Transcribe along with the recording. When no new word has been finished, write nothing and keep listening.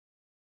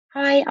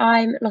Hi,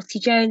 I'm Lottie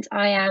Jones.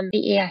 I am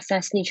the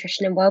ESS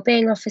Nutrition and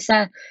Wellbeing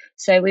Officer.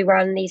 So we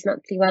run these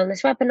monthly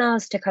wellness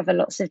webinars to cover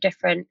lots of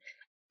different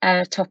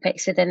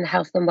topics within the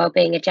health and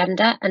wellbeing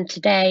agenda. And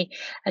today,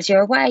 as you're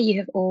aware,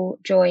 you have all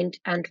joined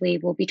and we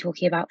will be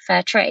talking about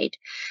fair trade.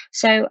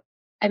 So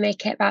I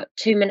make it about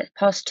 2 minutes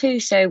past 2,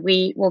 so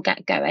we will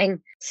get going.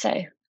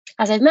 So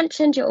as I've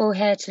mentioned, you're all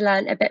here to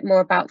learn a bit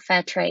more about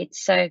fair trade.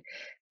 So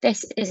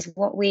this is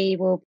what we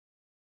will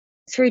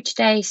through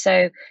today.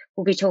 So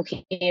we'll be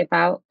talking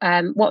about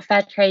what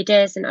fair trade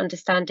is and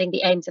understanding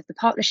the aims of the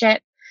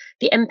partnership,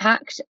 the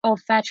impact of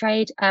fair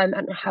trade and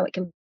how it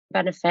can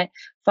benefit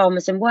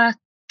farmers and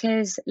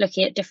workers,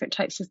 looking at different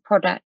types of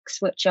products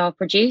which are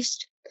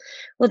produced.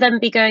 We'll then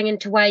be going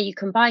into where you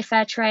can buy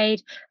fair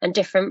trade and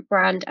different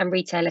brand and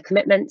retailer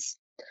commitments,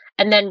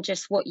 and then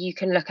just what you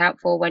can look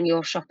out for when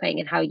you're shopping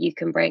and how you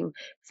can bring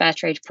fair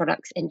trade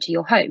products into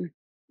your home.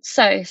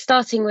 So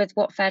starting with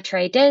what fair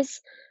trade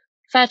is.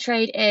 Fair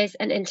trade is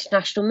an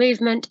international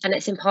movement and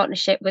it's in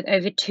partnership with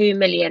over 2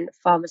 million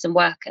farmers and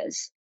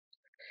workers.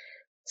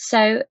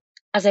 So,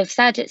 as I've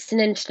said, it's an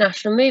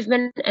international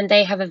movement and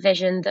they have a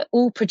vision that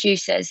all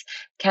producers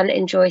can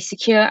enjoy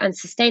secure and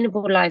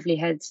sustainable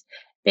livelihoods,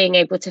 being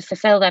able to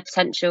fulfill their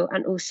potential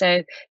and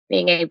also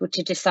being able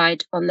to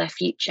decide on their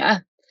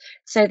future.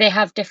 So, they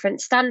have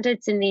different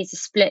standards, and these are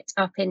split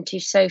up into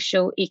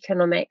social,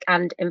 economic,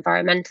 and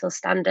environmental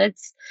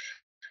standards.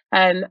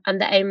 And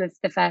the aim of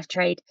the fair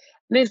trade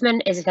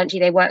movement is essentially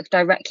they work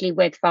directly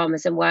with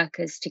farmers and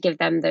workers to give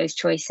them those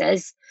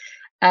choices.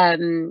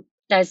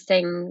 There's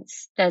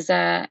things, there's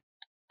one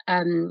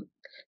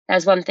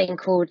thing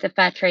called the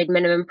fair trade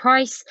minimum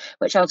price,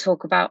 which I'll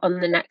talk about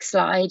on the next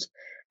slide.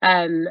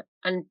 And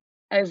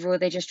overall,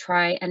 they just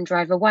try and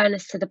drive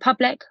awareness to the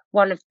public.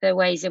 One of the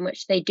ways in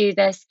which they do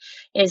this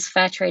is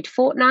Fair Trade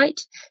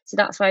Fortnight. So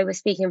that's why we're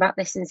speaking about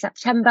this in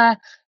September.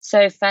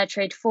 So Fair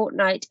Trade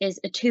Fortnight is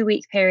a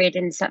 2-week period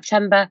in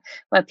September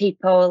where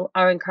people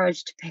are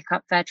encouraged to pick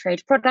up fair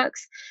trade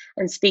products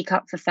and speak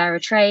up for fairer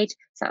trade.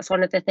 So that's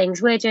one of the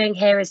things we're doing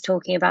here, is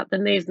talking about the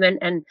movement,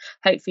 and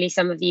hopefully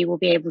some of you will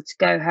be able to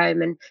go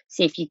home and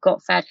see if you've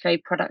got fair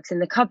trade products in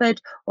the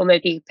cupboard, or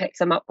maybe pick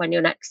them up when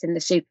you're next in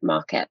the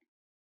supermarket.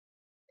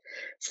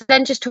 So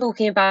then just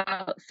talking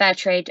about fair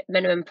trade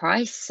minimum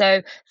price.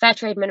 So fair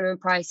trade minimum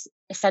price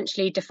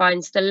essentially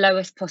defines the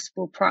lowest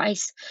possible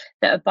price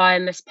that a buyer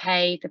must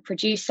pay the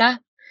producer,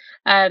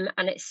 and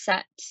it's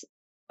set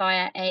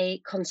via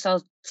a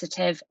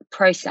consultative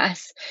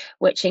process,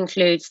 which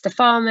includes the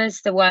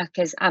farmers, the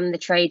workers, and the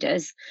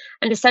traders.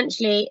 And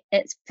essentially,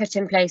 it's put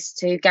in place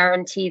to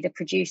guarantee the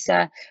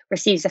producer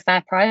receives a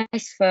fair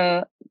price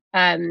for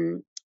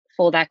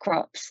their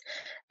crops,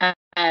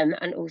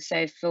 and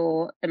also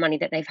for the money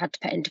that they've had to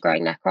put into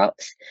growing their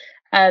crops.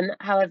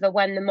 However,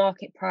 when the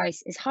market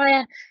price is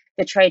higher,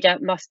 the trader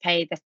must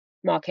pay the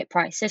market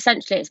price. So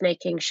essentially, it's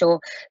making sure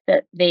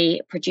that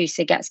the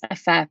producer gets a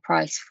fair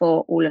price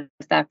for all of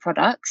their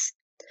products.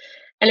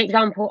 An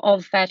example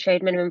of fair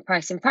trade minimum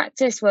price in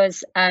practice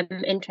was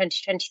in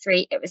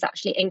 2023, it was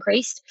actually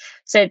increased.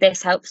 So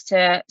this helps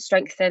to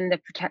strengthen the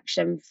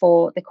protection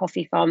for the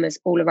coffee farmers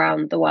all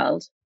around the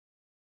world.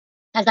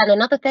 And then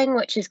another thing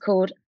which is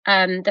called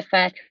the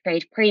Fair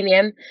Trade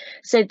Premium.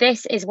 So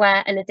this is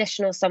where an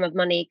additional sum of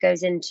money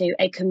goes into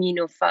a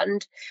communal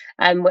fund,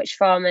 which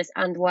farmers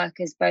and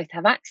workers both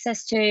have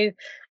access to.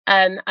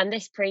 And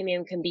this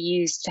premium can be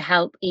used to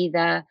help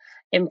either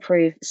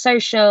improve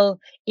social,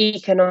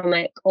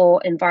 economic,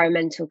 or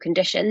environmental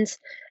conditions.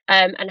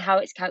 And how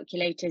it's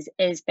calculated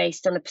is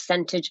based on a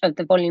percentage of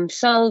the volume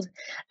sold.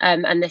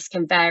 And this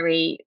can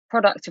vary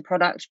product to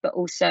product, but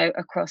also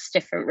across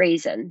different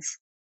reasons.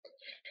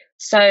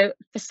 So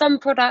for some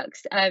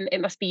products,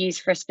 it must be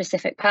used for a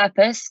specific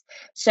purpose.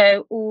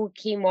 So all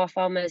quinoa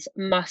farmers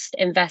must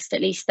invest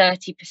at least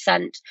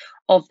 30%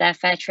 of their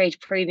fair trade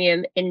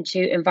premium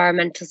into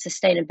environmental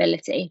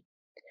sustainability.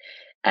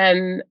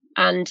 And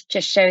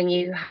just showing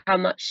you how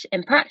much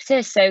in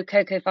practice. So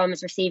cocoa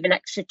farmers receive an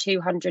extra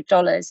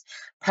 $200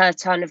 per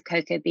ton of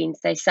cocoa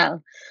beans they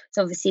sell.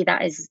 So obviously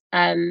that is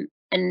a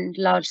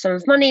large sum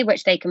of money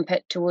which they can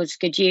put towards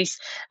good use,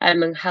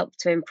 and help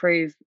to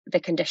improve the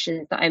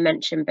conditions that I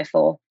mentioned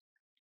before.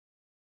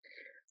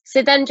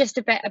 So then just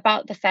a bit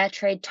about the fair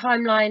trade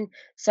timeline.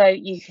 So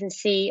you can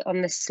see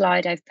on the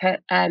slide I've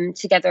put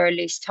together a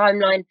loose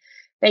timeline.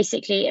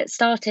 Basically, it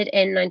started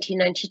in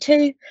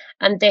 1992,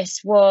 and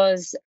this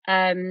was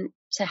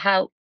to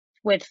help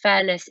with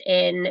fairness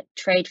in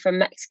trade from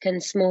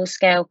Mexican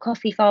small-scale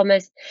coffee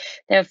farmers.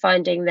 They were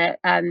finding that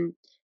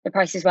the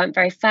prices weren't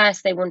very fair,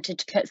 so they wanted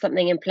to put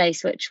something in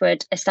place which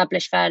would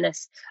establish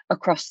fairness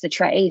across the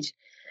trade.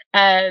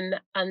 And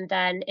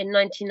then in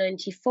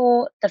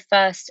 1994, the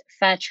first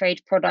fair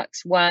trade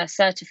products were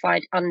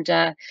certified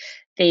under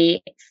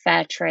the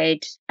fair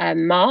trade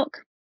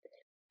mark.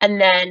 And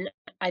then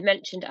I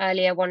mentioned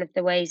earlier, one of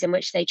the ways in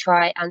which they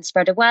try and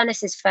spread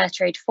awareness is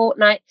Fairtrade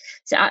Fortnight.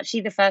 So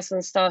actually, the first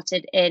one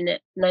started in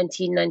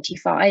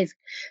 1995.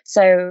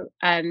 So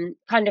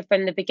kind of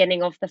from the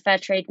beginning of the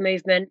Fairtrade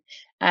movement.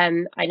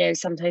 I know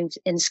sometimes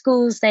in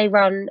schools they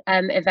run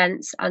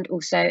events, and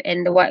also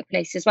in the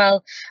workplace as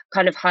well,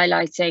 kind of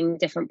highlighting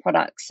different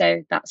products.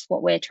 So that's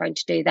what we're trying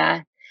to do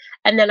there.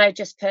 And then I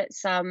just put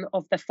some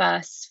of the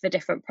firsts for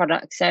different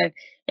products. So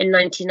in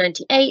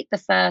 1998, the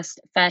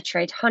first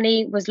Fairtrade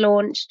honey was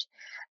launched.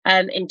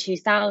 In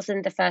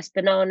 2000, the first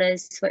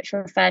bananas, which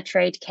were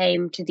Fairtrade,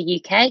 came to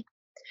the UK.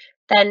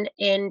 Then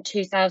in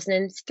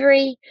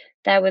 2003,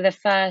 there were the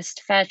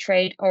first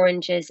Fairtrade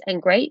oranges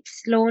and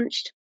grapes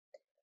launched.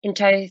 In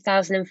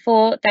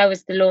 2004, there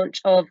was the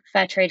launch of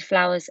Fairtrade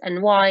flowers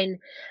and wine.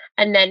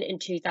 And then in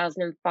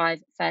 2005,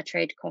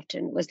 Fairtrade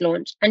cotton was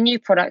launched, and new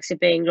products are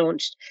being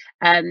launched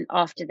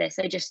after this.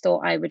 I just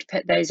thought I would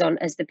put those on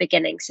as the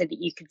beginning so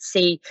that you could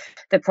see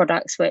the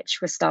products which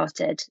were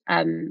started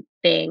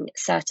being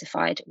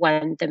certified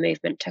when the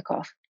movement took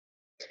off.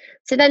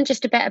 So then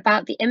just a bit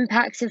about the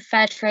impacts of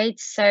fair trade.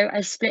 So I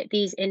split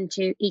these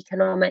into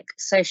economic,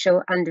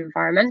 social and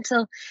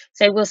environmental.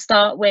 So we'll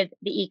start with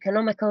the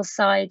economical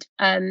side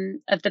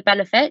of the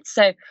benefits.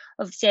 So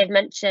obviously I've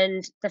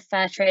mentioned the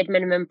fair trade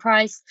minimum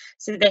price.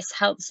 So this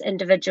helps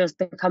individuals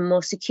become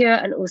more secure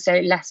and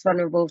also less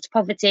vulnerable to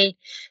poverty,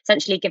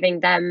 essentially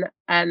giving them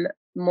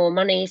more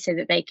money so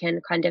that they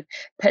can kind of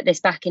put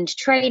this back into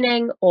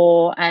training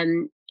or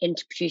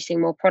into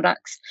producing more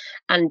products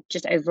and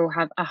just overall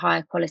have a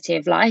higher quality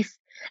of life.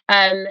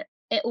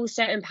 It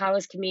also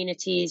empowers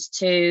communities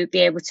to be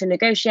able to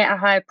negotiate a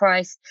higher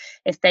price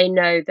if they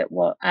know that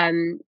what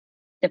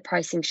the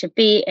pricing should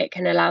be. It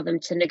can allow them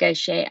to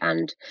negotiate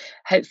and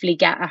hopefully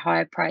get a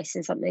higher price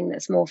and something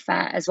that's more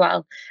fair as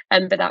well.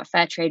 But that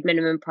fair trade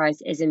minimum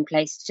price is in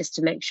place just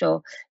to make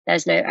sure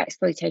there's no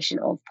exploitation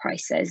of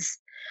prices.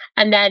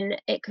 And then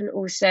it can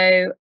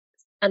also,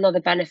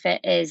 another benefit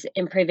is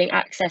improving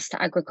access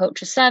to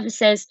agricultural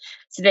services.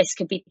 So this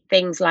could be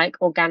things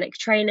like organic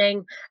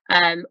training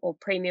or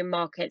premium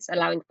markets,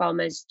 allowing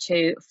farmers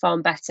to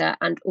farm better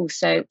and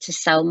also to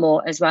sell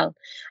more as well.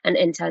 And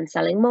in turn,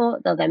 selling more,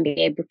 they'll then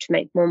be able to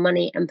make more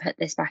money and put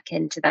this back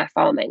into their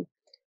farming.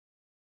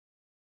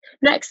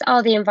 Next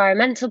are the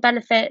environmental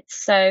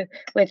benefits. So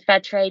with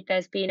Fairtrade,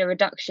 there's been a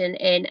reduction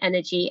in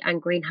energy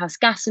and greenhouse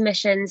gas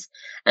emissions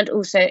and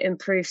also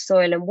improved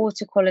soil and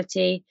water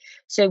quality.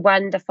 So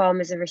when the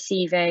farmers are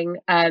receiving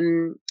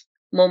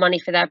more money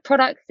for their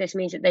product, this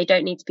means that they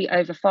don't need to be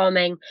over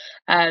farming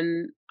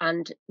and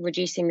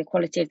reducing the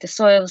quality of the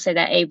soil. So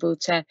they're able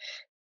to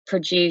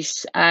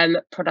produce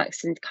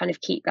products and kind of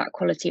keep that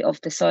quality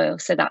of the soil.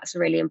 So that's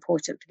really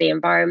important for the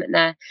environment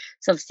there.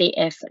 So obviously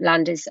if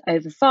land is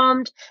over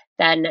farmed,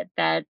 then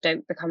there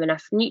don't become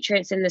enough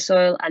nutrients in the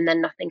soil and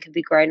then nothing can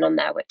be grown on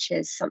there, which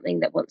is something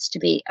that wants to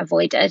be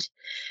avoided.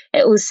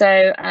 It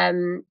also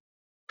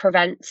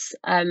prevents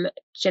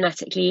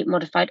genetically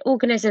modified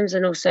organisms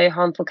and also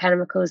harmful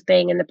chemicals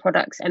being in the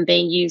products and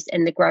being used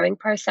in the growing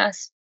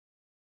process.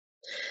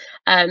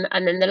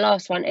 And then the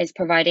last one is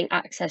providing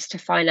access to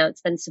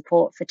finance and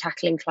support for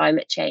tackling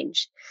climate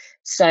change.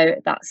 So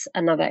that's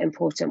another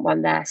important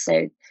one there.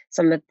 So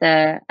some of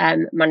the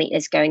money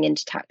is going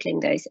into tackling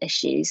those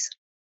issues.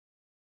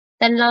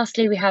 Then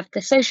lastly, we have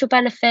the social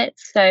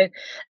benefits. So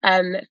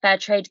fair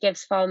trade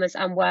gives farmers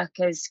and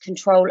workers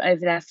control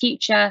over their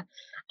future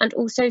and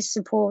also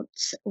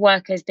supports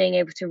workers being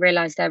able to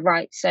realise their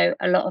rights. So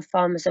a lot of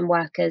farmers and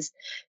workers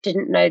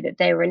didn't know that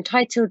they were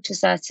entitled to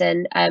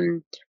certain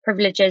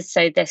privileges.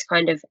 So this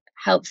kind of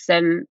helps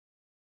them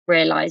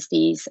realise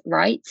these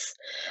rights.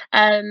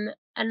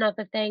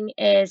 Another thing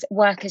is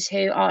workers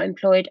who are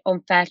employed on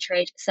fair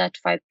trade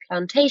certified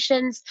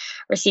plantations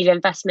receive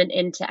investment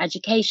into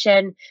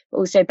education, but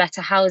also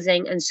better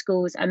housing and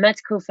schools and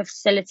medical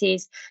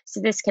facilities. So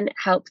this can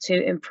help to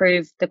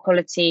improve the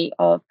quality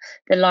of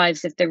the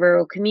lives of the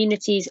rural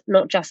communities,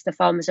 not just the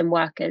farmers and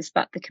workers,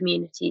 but the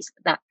communities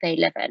that they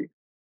live in.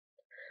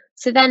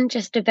 So then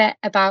just a bit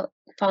about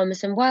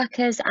farmers and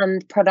workers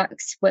and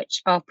products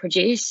which are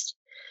produced.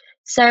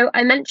 So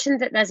I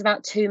mentioned that there's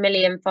about 2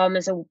 million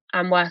farmers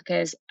and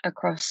workers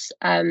across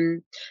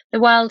the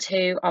world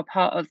who are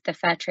part of the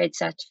Fairtrade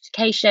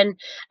certification,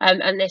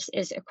 and this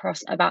is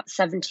across about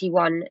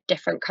 71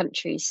 different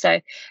countries. So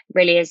it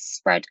really is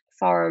spread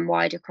far and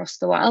wide across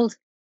the world.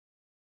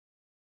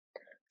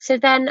 So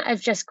then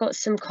I've just got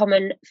some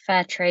common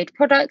Fairtrade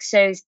products.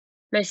 So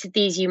most of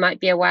these you might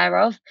be aware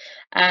of,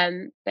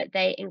 but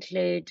they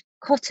include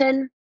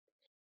cotton.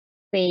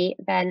 We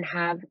then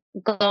have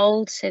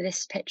gold, so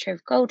this picture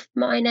of gold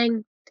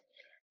mining,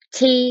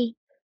 tea,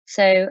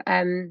 so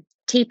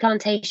tea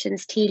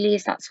plantations, tea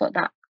leaves, that's what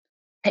that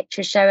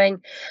picture is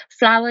showing.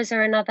 Flowers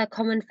are another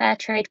common fair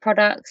trade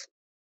product.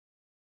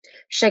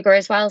 Sugar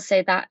as well,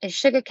 so that is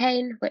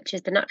sugarcane, which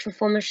is the natural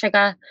form of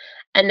sugar,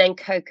 and then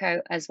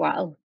cocoa as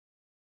well.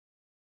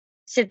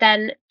 So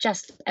then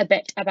just a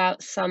bit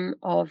about some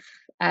of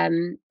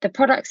the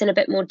products in a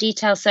bit more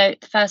detail. So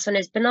the first one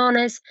is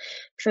bananas.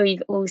 I'm sure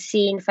you've all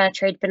seen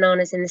Fairtrade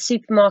bananas in the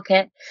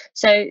supermarket.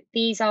 So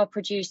these are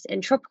produced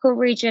in tropical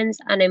regions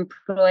and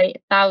employ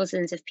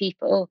thousands of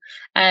people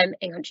in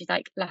countries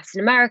like Latin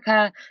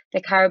America,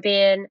 the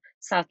Caribbean,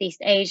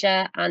 Southeast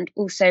Asia, and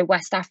also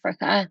West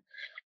Africa.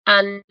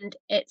 And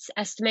it's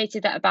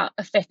estimated that about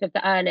a fifth of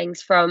the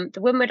earnings from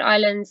the Windward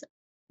Islands,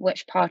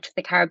 which part of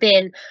the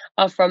Caribbean,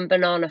 are from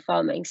banana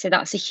farming. So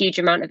that's a huge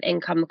amount of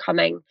income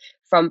coming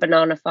from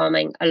banana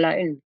farming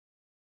alone.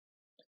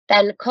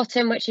 Then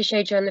cotton, which I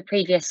showed you on the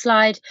previous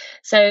slide.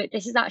 So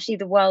this is actually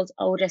the world's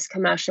oldest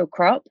commercial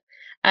crop.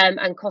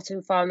 And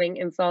cotton farming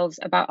involves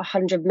about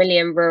 100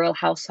 million rural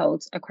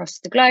households across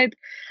the globe.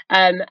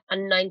 And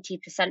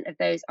 90% of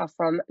those are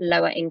from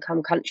lower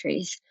income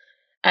countries.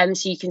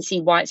 So you can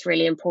see why it's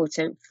really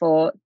important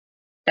for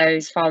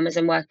those farmers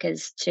and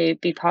workers to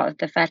be part of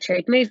the fair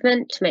trade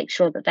movement, to make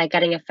sure that they're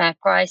getting a fair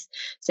price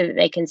so that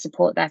they can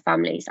support their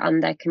families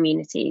and their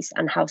communities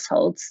and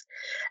households.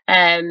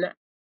 And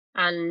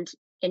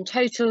in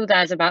total,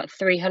 there's about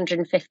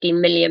 350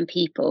 million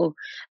people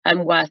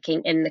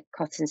working in the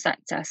cotton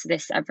sector. So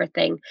this is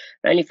everything,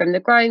 not only from the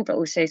growing, but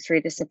also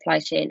through the supply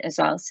chain as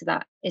well. So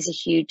that is a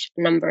huge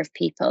number of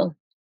people.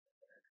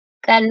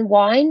 Then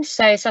wine.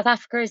 So South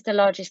Africa is the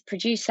largest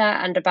producer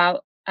and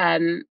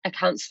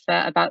accounts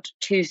for about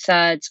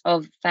 2/3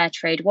 of fair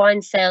trade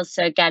wine sales.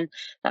 So again,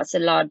 that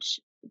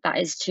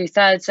is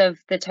 2/3 of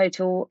the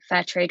total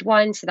fair trade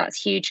wine. So that's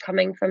huge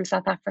coming from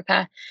South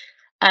Africa.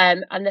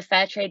 And the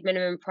fair trade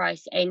minimum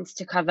price aims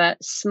to cover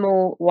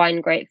small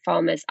wine grape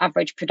farmers'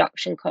 average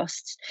production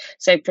costs.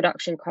 So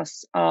production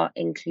costs are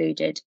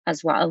included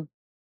as well.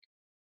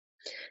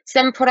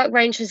 Some product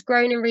range has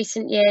grown in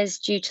recent years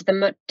due to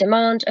the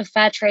demand of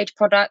fair trade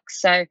products.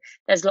 So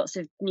there's lots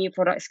of new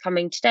products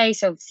coming today.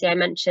 So obviously I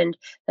mentioned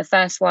the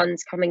first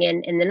ones coming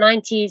in the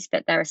 90s,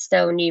 but there are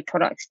still new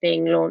products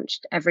being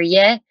launched every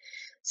year.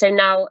 So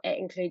now it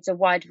includes a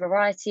wide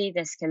variety.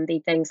 This can be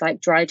things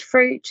like dried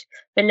fruit,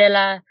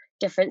 vanilla,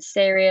 different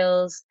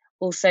cereals,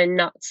 also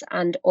nuts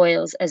and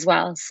oils as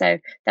well. So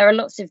there are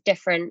lots of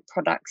different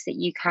products that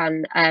you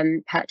can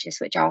purchase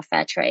which are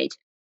fair trade.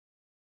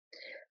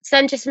 So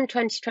then just some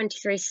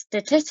 2023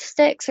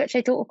 statistics, which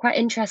I thought were quite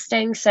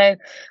interesting. So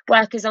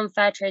workers on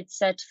Fairtrade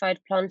certified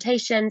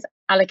plantations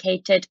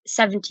allocated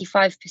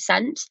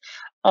 75%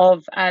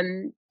 of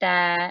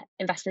their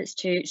investments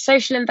to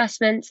social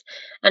investments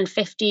and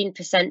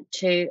 15%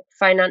 to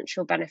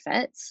financial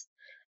benefits.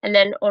 And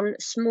then on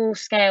small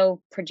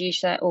scale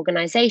producer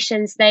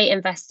organisations, they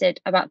invested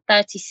about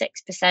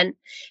 36%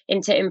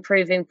 into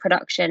improving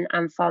production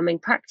and farming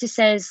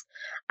practices,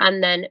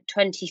 and then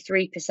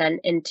 23%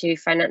 into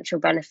financial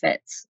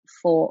benefits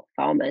for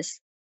farmers.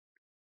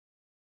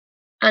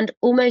 And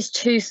almost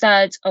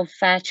 2/3 of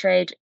fair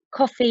trade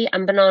coffee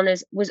and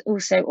bananas was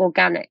also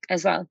organic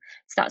as well.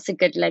 So that's a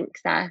good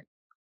link there.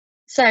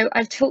 So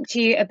I've talked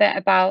to you a bit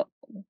about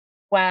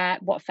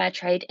what fair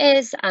trade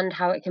is and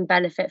how it can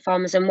benefit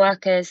farmers and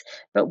workers,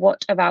 but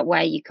what about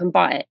where you can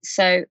buy it?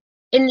 So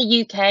in the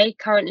UK,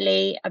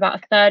 currently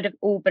about a third of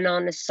all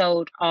bananas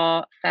sold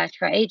are fair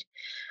trade,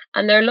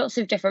 and there are lots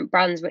of different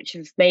brands which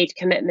have made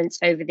commitments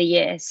over the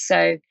years.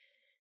 So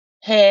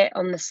here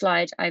on the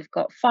slide, I've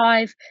got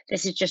 5.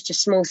 This is just a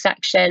small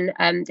section.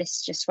 This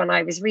is just when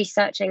I was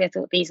researching. I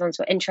thought these ones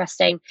were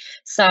interesting.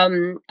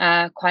 Some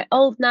quite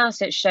old now,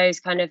 so it shows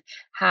kind of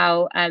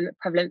how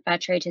prevalent fair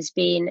trade has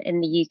been in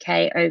the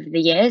UK over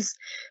the years.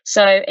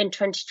 So in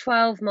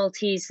 2012,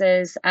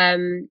 Maltesers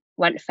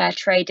went fair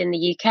trade in the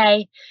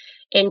UK.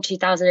 In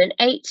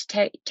 2008,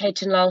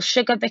 Tate & Lyle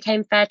sugar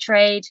became fair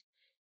trade.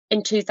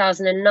 In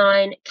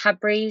 2009,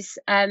 Cadbury's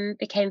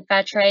became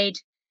fair trade.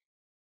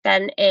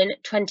 Then in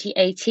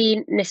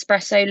 2018,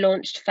 Nespresso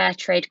launched fair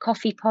trade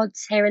coffee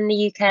pods here in the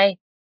UK.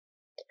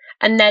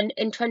 And then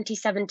in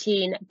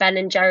 2017,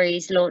 Ben &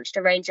 Jerry's launched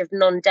a range of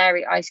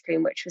non-dairy ice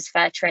cream, which was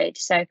fair trade.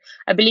 So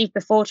I believe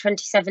before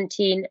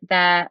 2017,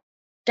 their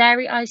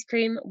dairy ice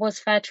cream was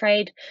fair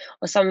trade,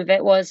 or some of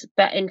it was,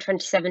 but in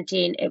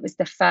 2017, it was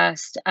the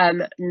first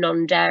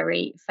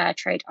non-dairy fair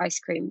trade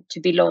ice cream to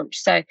be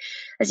launched. So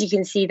as you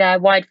can see there,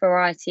 wide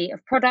variety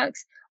of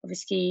products.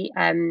 Obviously,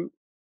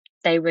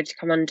 they would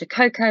come under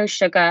cocoa,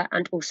 sugar,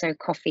 and also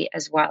coffee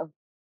as well.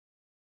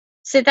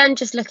 So then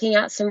just looking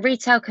at some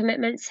retail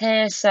commitments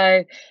here.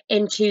 So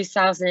in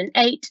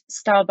 2008,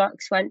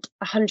 Starbucks went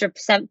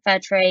 100% fair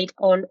trade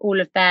on all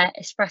of their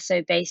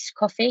espresso-based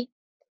coffee.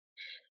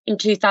 In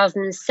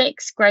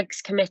 2006,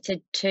 Greggs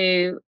committed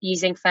to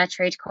using fair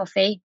trade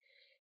coffee.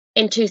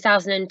 In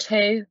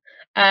 2002,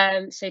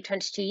 so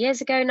 22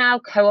 years ago now,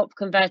 Co-op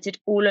converted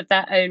all of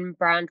their own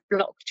brand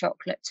block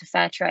chocolate to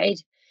fair trade.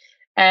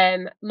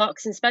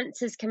 Marks and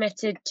Spencer's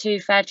committed to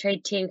fair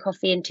trade tea and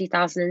coffee in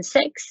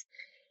 2006,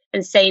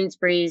 and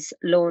Sainsbury's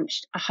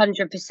launched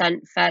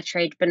 100% fair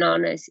trade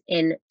bananas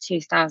in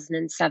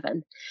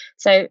 2007.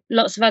 So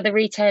lots of other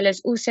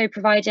retailers also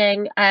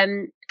providing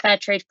fair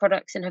trade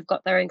products and have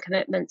got their own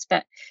commitments,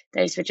 but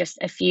those were just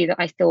a few that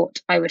I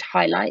thought I would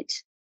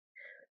highlight.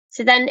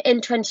 So then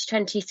in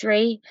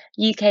 2023,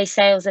 UK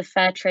sales of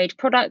fair trade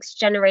products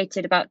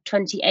generated about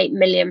 £28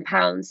 million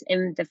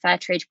in the fair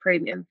trade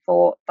premium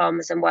for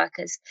farmers and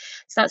workers.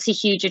 So that's a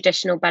huge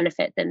additional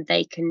benefit that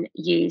they can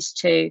use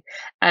to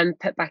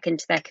put back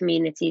into their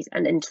communities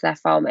and into their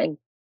farming.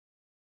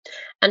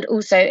 And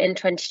also in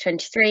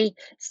 2023,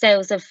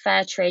 sales of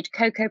fair trade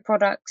cocoa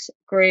products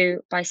grew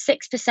by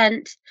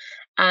 6%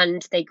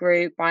 and they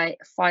grew by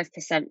 5%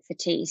 for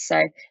tea.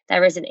 So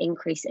there is an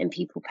increase in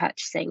people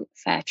purchasing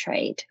fair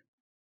trade.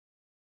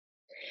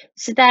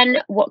 So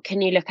then what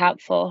can you look out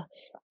for?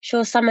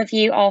 Sure, some of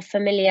you are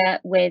familiar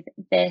with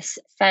this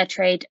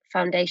Fairtrade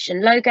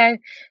Foundation logo.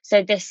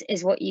 So this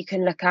is what you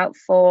can look out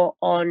for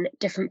on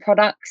different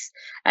products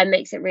and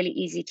makes it really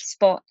easy to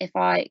spot. If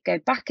I go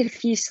back a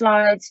few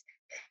slides,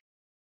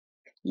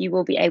 you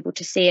will be able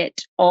to see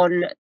it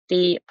on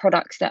the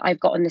products that I've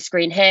got on the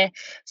screen here.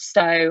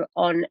 So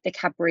on the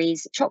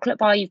Cadbury's chocolate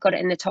bar, you've got it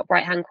in the top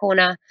right hand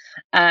corner,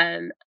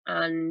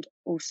 and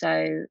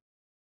also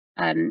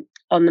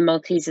on the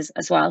Maltesers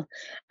as well.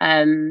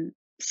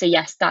 So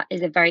yes, that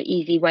is a very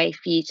easy way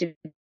for you to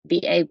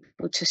be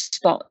able to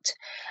spot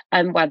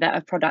whether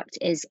a product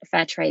is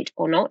fair trade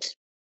or not.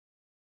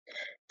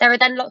 There are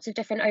then lots of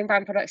different own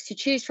brand products to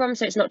choose from.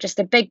 So it's not just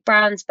the big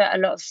brands, but a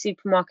lot of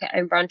supermarket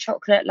own brand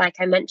chocolate, like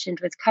I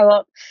mentioned with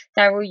Co-op,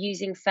 they're all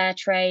using fair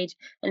trade.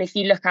 And if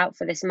you look out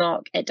for this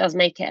mark, it does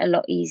make it a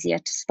lot easier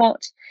to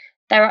spot.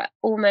 There are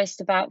almost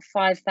about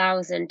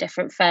 5,000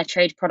 different fair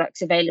trade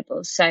products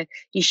available. So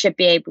you should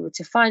be able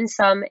to find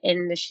some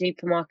in the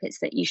supermarkets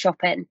that you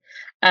shop in.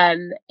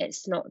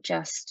 It's not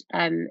just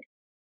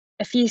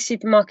a few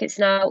supermarkets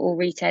now, all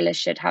retailers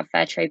should have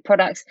fair trade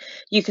products.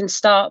 You can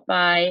start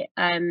by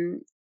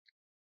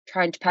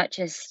trying to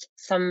purchase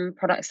some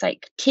products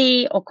like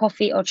tea or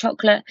coffee or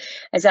chocolate,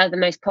 as they're the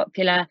most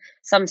popular.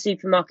 Some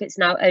supermarkets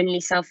now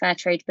only sell fair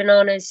trade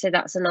bananas, so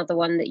that's another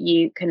one that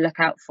you can look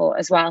out for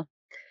as well.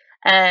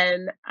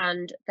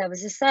 And there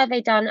was a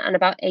survey done, and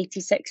about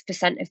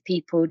 86% of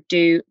people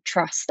do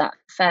trust that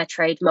fair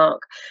trade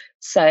mark.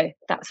 So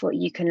that's what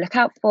you can look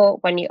out for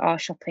when you are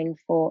shopping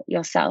for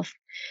yourself.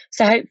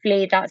 So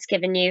hopefully that's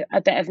given you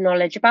a bit of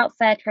knowledge about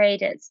fair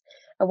trade. It's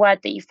a word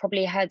that you've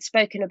probably heard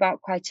spoken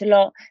about quite a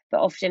lot,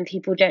 but often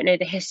people don't know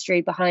the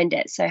history behind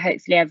it. So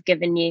hopefully I've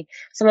given you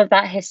some of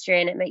that history,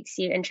 and it makes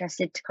you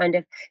interested to kind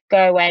of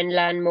go away and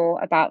learn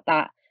more about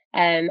that.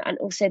 And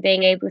also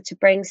being able to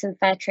bring some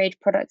fair trade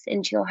products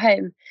into your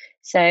home.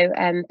 So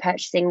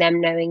purchasing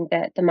them knowing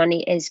that the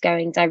money is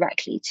going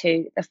directly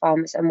to the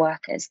farmers and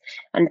workers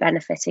and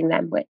benefiting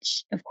them,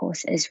 which of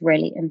course is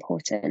really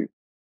important.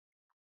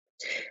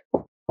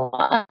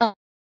 What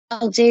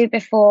I'll do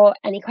before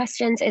any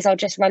questions is I'll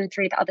just run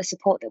through the other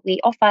support that we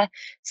offer.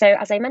 So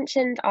as I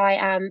mentioned, I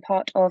am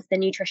part of the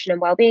nutrition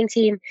and wellbeing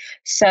team.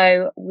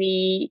 So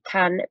we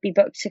can be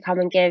booked to come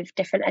and give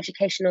different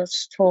educational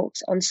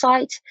talks on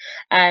site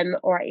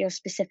or at your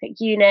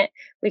specific unit.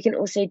 We can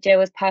also deal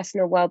with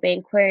personal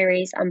wellbeing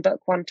queries and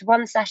book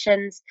one-to-one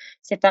sessions.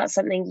 So if that's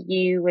something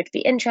you would be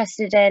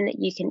interested in,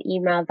 you can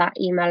email that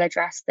email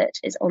address that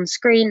is on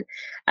screen.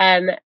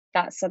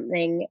 That's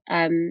something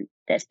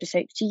that's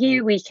bespoke to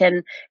you. We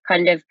can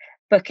kind of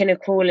book in a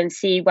call and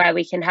see where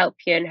we can help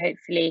you and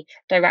hopefully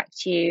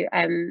direct you,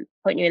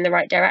 point you in the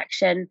right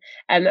direction.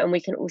 And we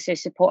can also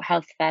support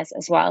health fairs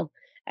as well.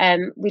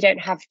 We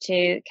don't have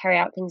to carry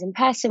out things in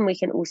person. We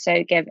can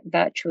also give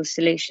virtual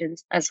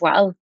solutions as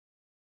well.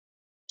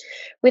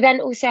 We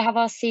then also have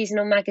our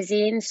seasonal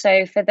magazine.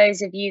 So for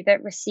those of you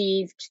that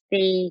received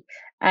the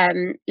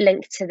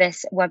link to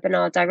this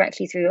webinar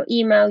directly through your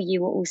email,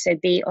 you will also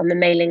be on the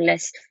mailing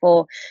list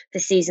for the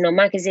seasonal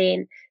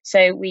magazine.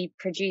 So we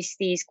produce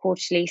these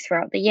quarterly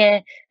throughout the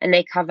year, and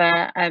they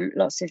cover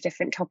lots of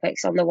different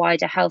topics on the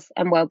wider health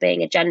and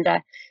wellbeing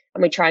agenda.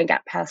 And we try and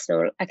get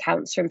personal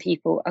accounts from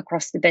people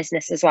across the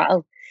business as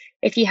well.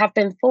 If you have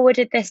been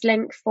forwarded this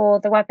link for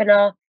the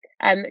webinar,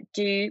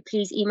 do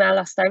please email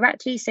us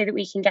directly so that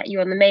we can get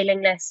you on the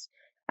mailing list.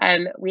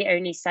 We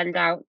only send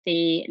out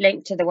the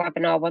link to the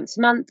webinar once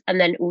a month, and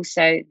then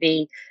also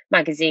the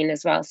magazine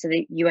as well, so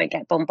that you won't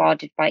get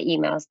bombarded by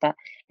emails, but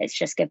it's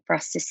just good for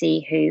us to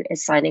see who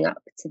is signing up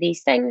to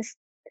these things.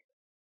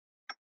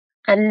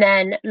 And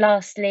then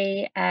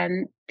lastly,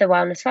 the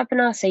wellness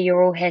webinar. So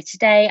you're all here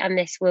today, and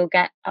this will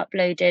get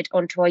uploaded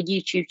onto our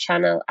YouTube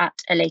channel at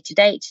a later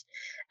date.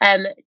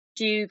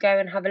 Do go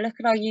and have a look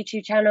at our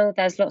YouTube channel.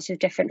 There's lots of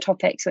different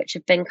topics which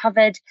have been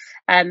covered,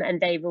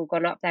 and they've all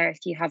gone up there if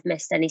you have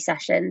missed any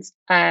sessions.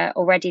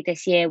 Already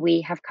this year,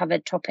 we have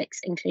covered topics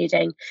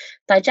including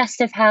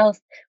digestive health,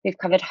 we've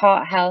covered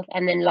heart health,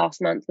 and then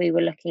last month we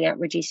were looking at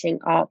reducing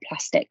our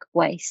plastic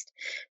waste.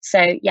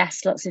 So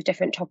yes, lots of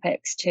different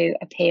topics to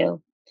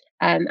appeal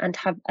and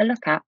have a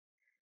look at.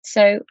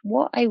 So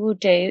what I will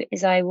do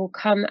is I will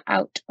come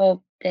out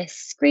of this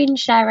screen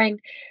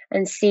sharing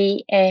and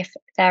see if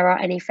there are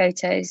any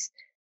questions,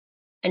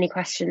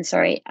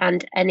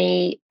 and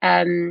any,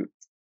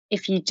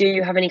 if you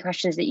do have any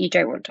questions that you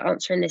don't want to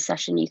answer in this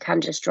session, you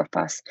can just drop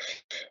us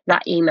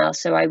that email.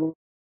 So I will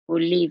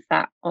leave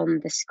that on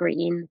the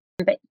screen.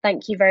 But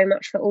thank you very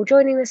much for all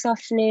joining this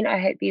afternoon. I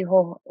hope you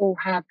all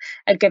have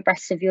a good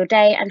rest of your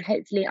day, and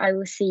hopefully I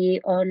will see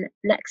you on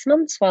next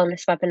month's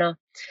wellness webinar.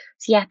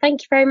 So yeah,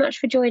 thank you very much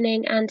for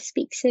joining, and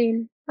speak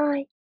soon.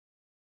 Bye.